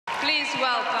Please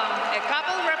welcome a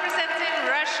couple representing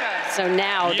Russia. So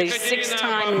now the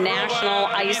six-time national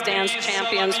ice dance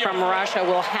champions from Russia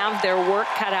will have their work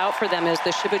cut out for them as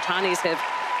the Shibutanis have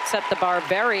set the bar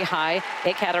very high.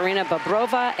 Ekaterina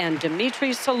BOBROVA and Dmitry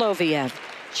SOLOVIEV.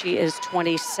 She is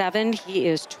 27, he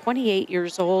is 28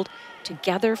 years old.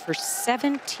 Together for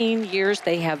 17 years,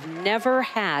 they have never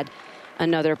had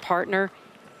another partner.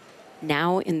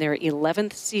 Now in their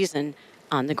 11th season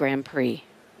on the Grand Prix.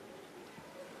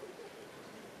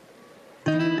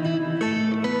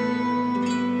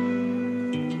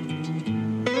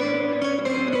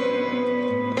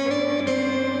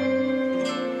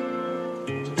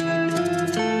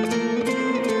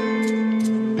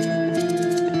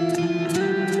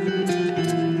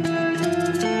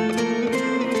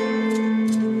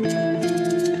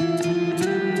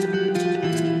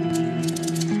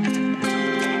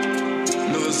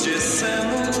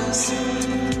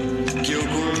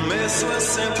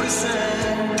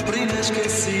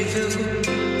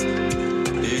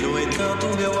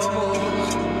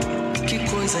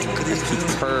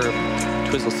 Superb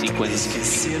twizzle sequence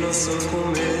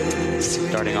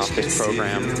starting off this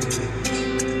program.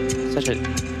 Such an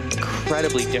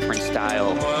incredibly different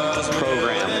style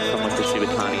program from what the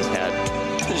Shibutanis had.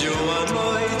 But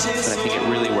I think it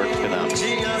really worked for them.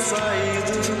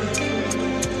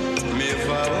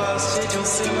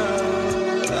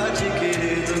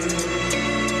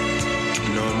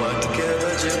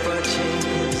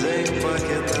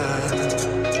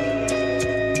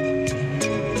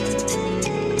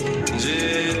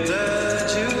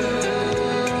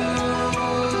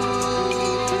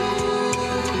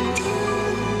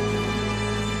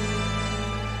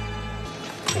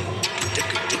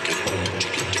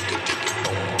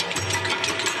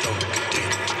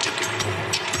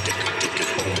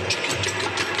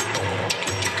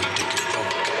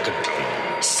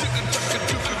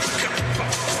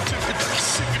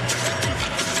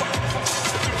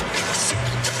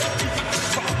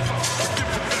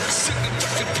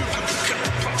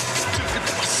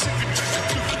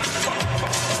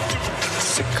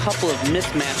 Couple of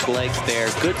mismatched legs there,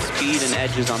 good speed and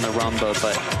edges on the rumba,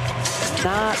 but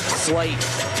not quite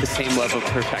the same level of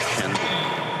perfection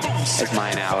as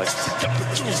mine, Alex.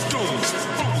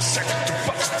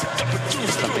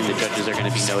 Something the judges are going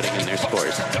to be noting in their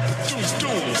scores.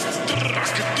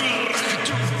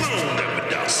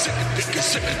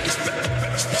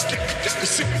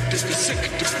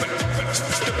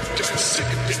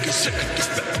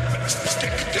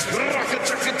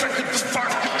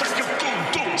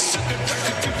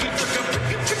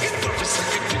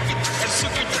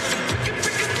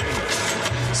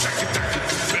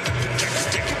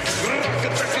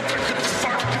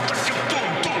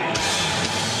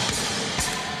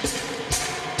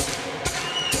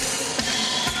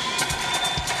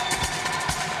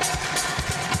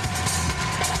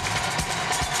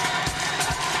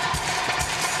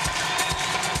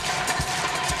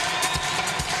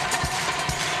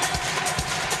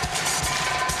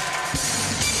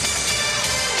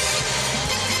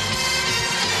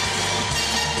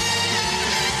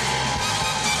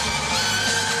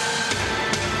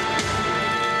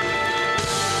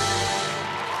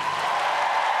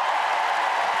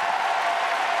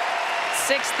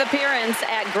 Sixth appearance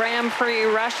at Grand Prix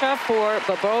Russia for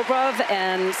BOBROVA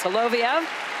and SOLOVIEV.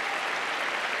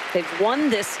 They've won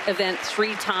this event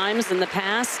 3 times in the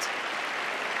past.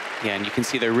 Yeah, and you can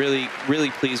see they're really, really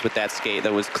pleased with that skate.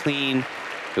 That was clean,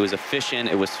 it was efficient,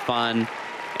 it was fun.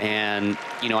 And,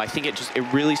 you know, I think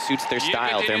it really suits their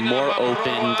style. They're more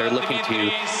open, they're looking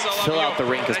to fill out the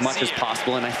rink as much as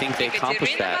possible, and I think they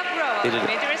accomplished that. They did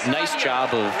a nice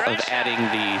job of adding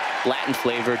the Latin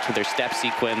flavor to their step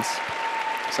sequence.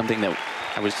 Something that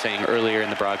I was saying earlier in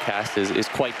the broadcast is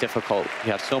quite difficult.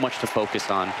 You have so much to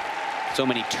focus on, so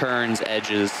many turns,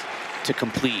 edges to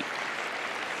complete.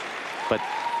 But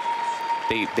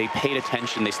they paid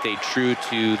attention, they stayed true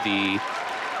to the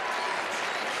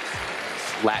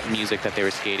Latin music that they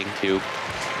were skating to.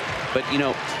 But, you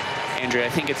know, Andrea, I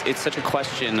think it's such a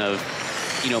question of,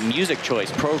 you know, music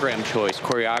choice, program choice,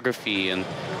 choreography, and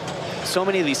so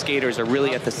many of these skaters are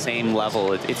really at the same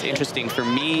level. It's interesting for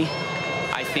me.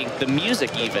 I think the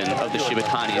music even of the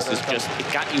Shibutanis is just,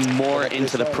 it got you more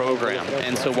into the program.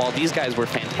 And so while these guys were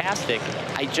fantastic,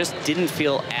 I just didn't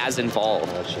feel as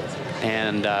involved.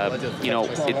 And, you know,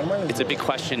 it's a big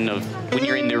question of when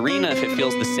you're in the arena, if it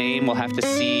feels the same. We'll have to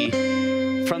see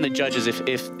from the judges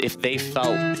if they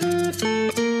felt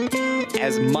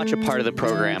as much a part of the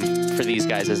program for these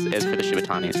guys as for the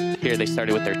Shibutanis. Here they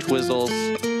started with their twizzles.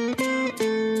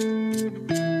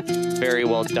 Very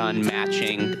well done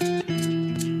matching.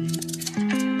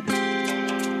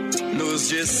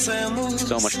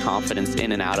 So much confidence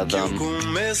in and out of them.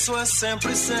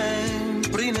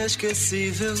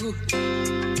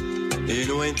 E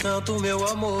no entanto, meu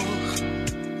amor,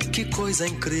 que coisa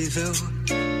incrível.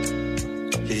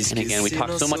 And again, we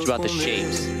talk so much about the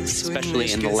shapes,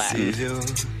 especially in the Latin.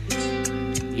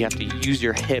 You have to use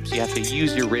your hips, you have to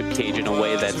use your rib cage in a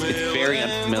way that's very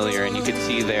unfamiliar, and you can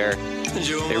see they're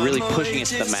really pushing it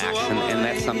to the max, and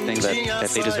that's something that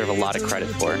they deserve a lot of credit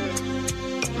for.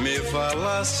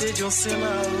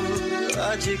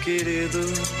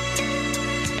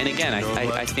 And again,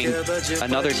 I think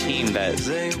another team that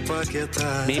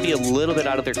maybe a little bit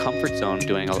out of their comfort zone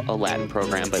doing a Latin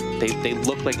program, but they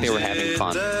looked like they were having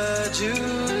fun.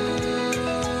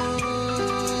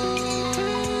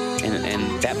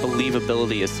 And that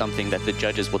believability is something that the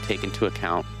judges will take into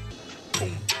account.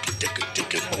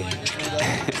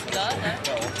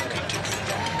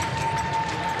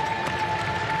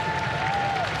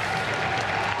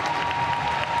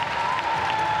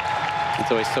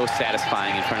 It's always so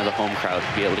satisfying in front of the home crowd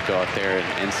to be able to go out there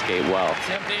and skate well.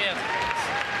 Всем привет.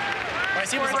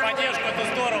 Спасибо за поддержку, это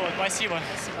здорово, спасибо.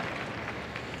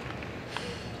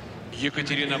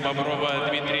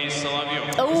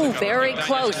 Oh, very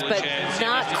close, but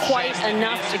not quite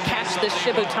enough to catch the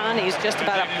Shibutanis, just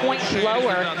about a point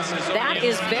lower. That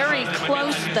is very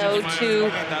close, though,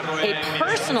 to a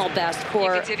personal best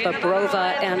for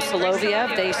BOBROVA and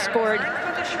SOLOVIEV. They scored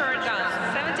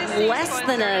less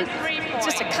than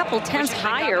just a couple tenths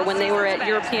higher when they were at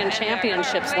European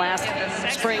Championships last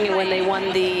spring when they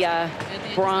won the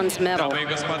bronze medal,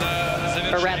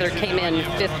 or rather came in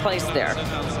 5th place there.